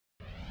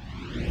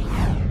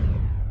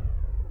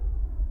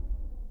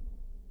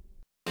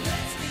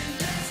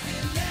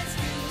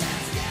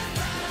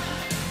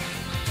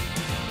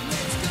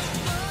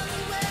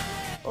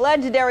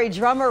Legendary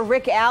drummer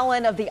Rick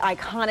Allen of the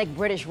iconic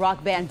British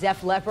rock band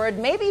Def Leppard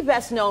may be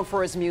best known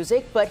for his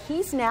music, but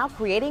he's now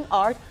creating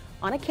art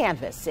on a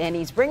canvas, and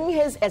he's bringing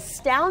his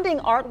astounding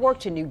artwork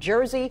to New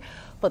Jersey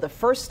for the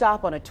first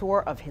stop on a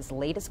tour of his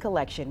latest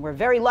collection. We're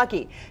very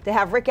lucky to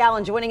have Rick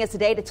Allen joining us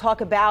today to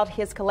talk about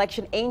his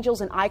collection,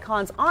 Angels and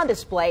Icons, on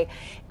display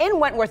in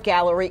Wentworth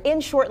Gallery in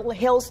Short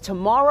Hills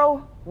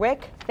tomorrow.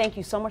 Rick, thank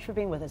you so much for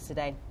being with us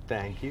today.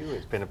 Thank you.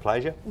 It's been a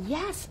pleasure.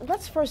 Yes.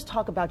 Let's first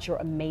talk about your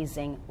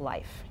amazing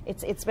life.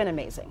 It's been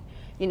amazing.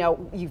 You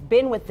know, you've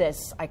been with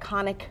this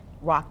iconic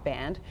rock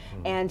band,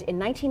 and in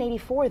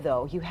 1984,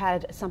 though, you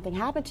had something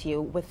happen to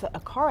you with a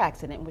car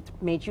accident which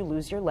made you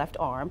lose your left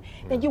arm.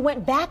 Then you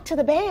went back to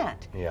the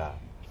band. Yeah.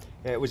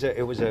 It was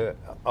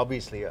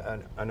obviously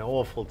an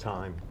awful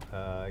time,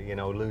 you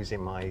know,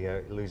 losing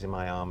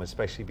my arm,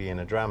 especially being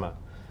a drummer.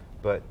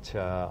 But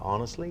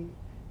honestly,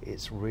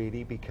 it's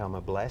really become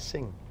a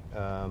blessing.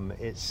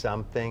 It's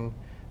something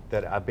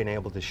that I've been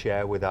able to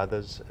share with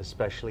others,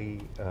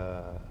 especially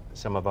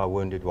some of our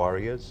wounded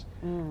warriors,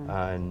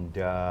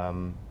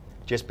 and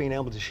just being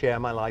able to share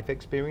my life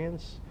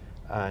experience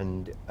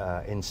and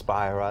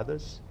inspire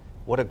others.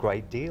 What a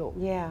great deal!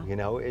 Yeah, you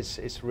know,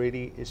 it's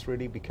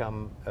really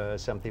become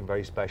something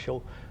very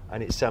special,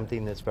 and it's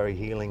something that's very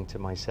healing to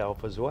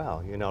myself as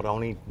well. You know,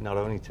 not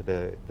only to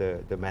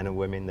the men and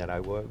women that I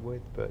work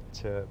with, but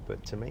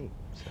to me.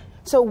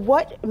 So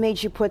what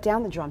made you put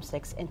down the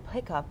drumsticks and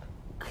pick up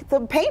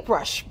the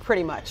paintbrush,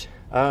 pretty much?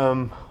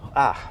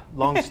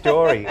 Long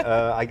story.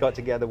 I got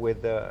together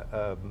with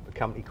a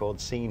company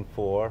called Scene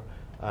 4,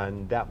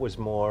 and that was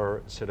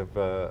more sort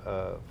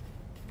of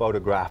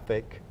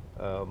photographic,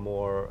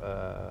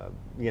 more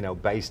you know,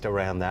 based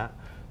around that.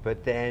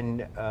 But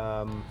then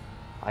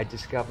I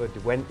discovered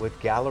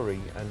Wentworth Gallery,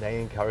 and they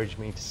encouraged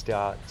me to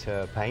start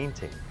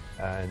painting.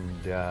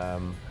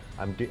 And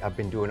I've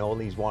been doing all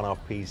these one-off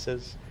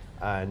pieces.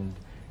 And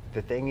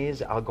the thing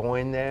is, I'll go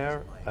in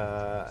there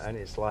and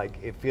it's like,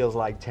 it feels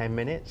like 10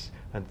 minutes,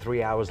 and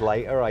 3 hours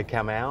later I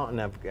come out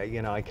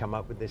and I come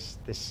up with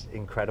this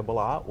incredible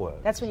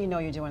artwork. That's when you know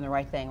you're doing the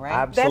right thing, right?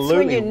 Absolutely. That's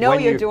when you know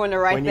you're doing the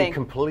right thing. When you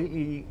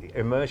completely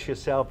immerse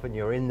yourself and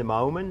you're in the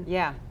moment,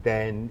 yeah,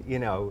 then you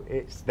know,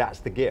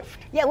 that's the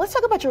gift. Yeah, let's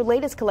talk about your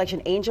latest collection,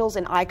 Angels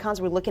and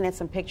Icons. We're looking at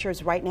some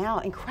pictures right now.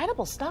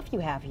 Incredible stuff you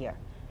have here.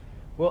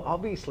 Well,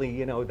 obviously,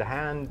 you know, the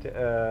hand,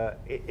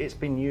 it's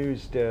been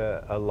used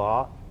a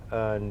lot,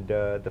 and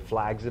the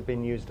flags have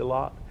been used a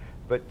lot.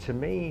 But to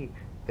me,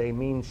 they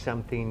mean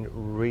something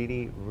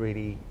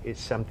really, it's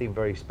something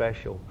very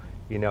special.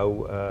 You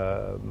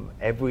know,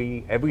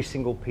 every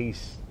single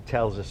piece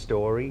tells a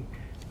story.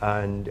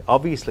 And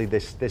obviously,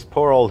 this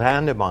poor old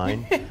hand of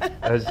mine,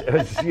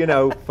 has you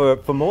know,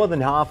 for more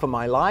than half of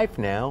my life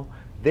now,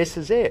 this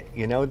is it.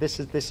 You know, this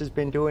has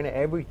been doing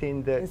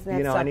everything that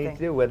you know, I need to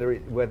do,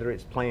 whether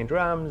it's playing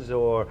drums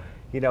or,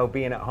 you know,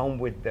 being at home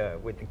with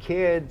the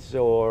kids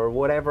or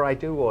whatever I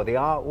do, or the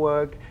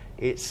artwork.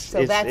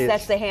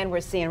 That's the hand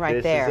we're seeing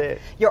right there. Is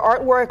it. Your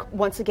artwork,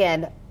 once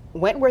again,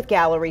 Wentworth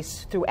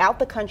Galleries throughout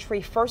the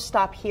country. First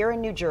stop here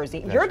in New Jersey.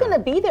 That's You're going to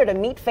be there to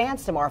meet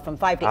fans tomorrow from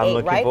 5 to 8, right? I'm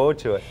looking forward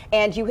to it.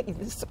 And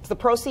the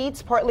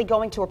proceeds partly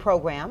going to a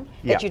program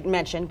that you'd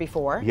mentioned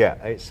before. Yeah,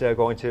 it's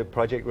going to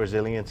Project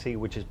Resiliency,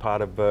 which is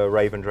part of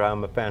Raven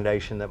Drum, a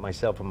foundation that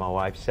myself and my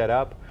wife set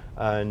up.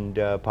 And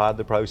part of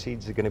the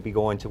proceeds are going to be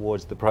going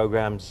towards the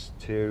programs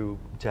to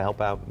help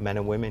out men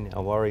and women,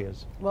 our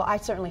warriors. Well, I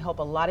certainly hope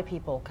a lot of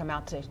people come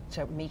out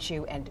to meet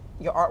you, and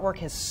your artwork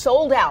has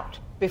sold out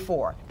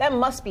before. That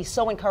must be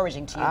so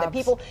encouraging to you that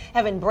people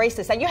have embraced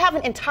this, and you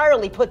haven't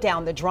entirely put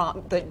down the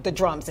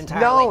drums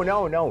entirely.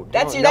 No.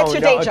 That's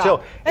your day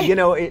job. You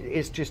know,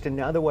 it's just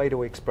another way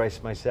to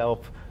express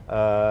myself.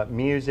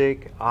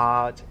 Music,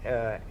 art,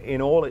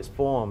 in all its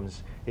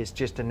forms. It's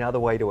just another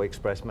way to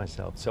express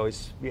myself. So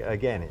it's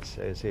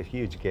a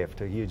huge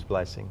gift, a huge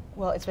blessing.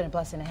 Well, it's been a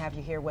blessing to have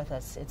you here with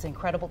us. It's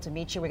incredible to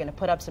meet you. We're going to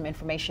put up some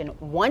information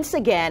once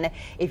again.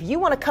 If you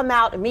want to come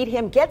out and meet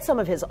him, get some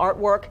of his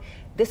artwork,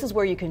 this is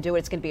where you can do it.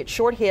 It's going to be at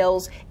Short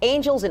Hills,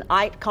 Angels and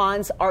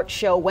Icons Art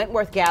Show,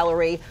 Wentworth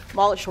Gallery,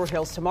 Mall at Short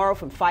Hills tomorrow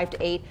from 5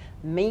 to 8.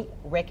 Meet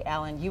Rick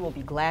Allen. You will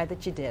be glad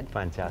that you did.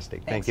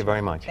 Fantastic. Thank you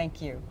very much.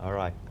 Thank you. All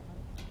right.